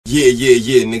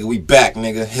Yeah, nigga, we back,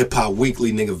 nigga. Hip Hop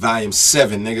Weekly, nigga, volume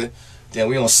 7, nigga. Damn,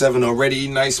 we on 7 already.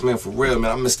 Nice, man, for real, man.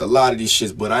 I missed a lot of these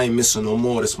shits, but I ain't missing no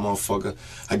more of this motherfucker.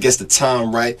 I guess the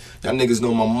time right. Y'all niggas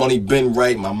know my money been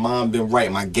right, my mind been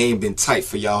right, my game been tight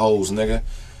for y'all hoes, nigga.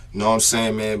 You know what I'm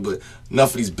saying, man? But enough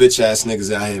of these bitch-ass niggas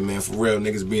out here, man. For real,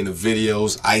 niggas be in the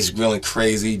videos, ice grilling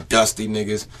crazy, dusty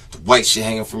niggas, the white shit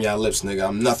hanging from y'all lips, nigga.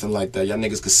 I'm nothing like that. Y'all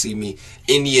niggas can see me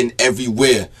any and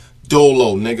everywhere.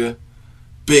 Dolo, nigga.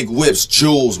 Big whips,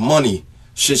 jewels, money.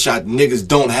 Shit y'all niggas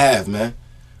don't have, man.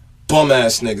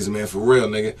 Bum-ass niggas, man, for real,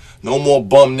 nigga. No more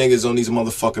bum niggas on these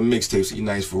motherfucking mixtapes. You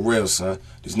nice for real, son.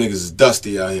 These niggas is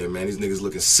dusty out here, man. These niggas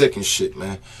looking sick and shit,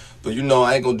 man. But you know,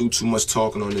 I ain't gonna do too much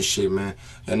talking on this shit, man.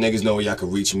 Y'all niggas know where y'all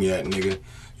can reach me at, nigga.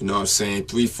 You know what I'm saying?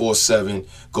 347,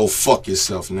 go fuck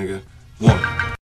yourself, nigga. 1.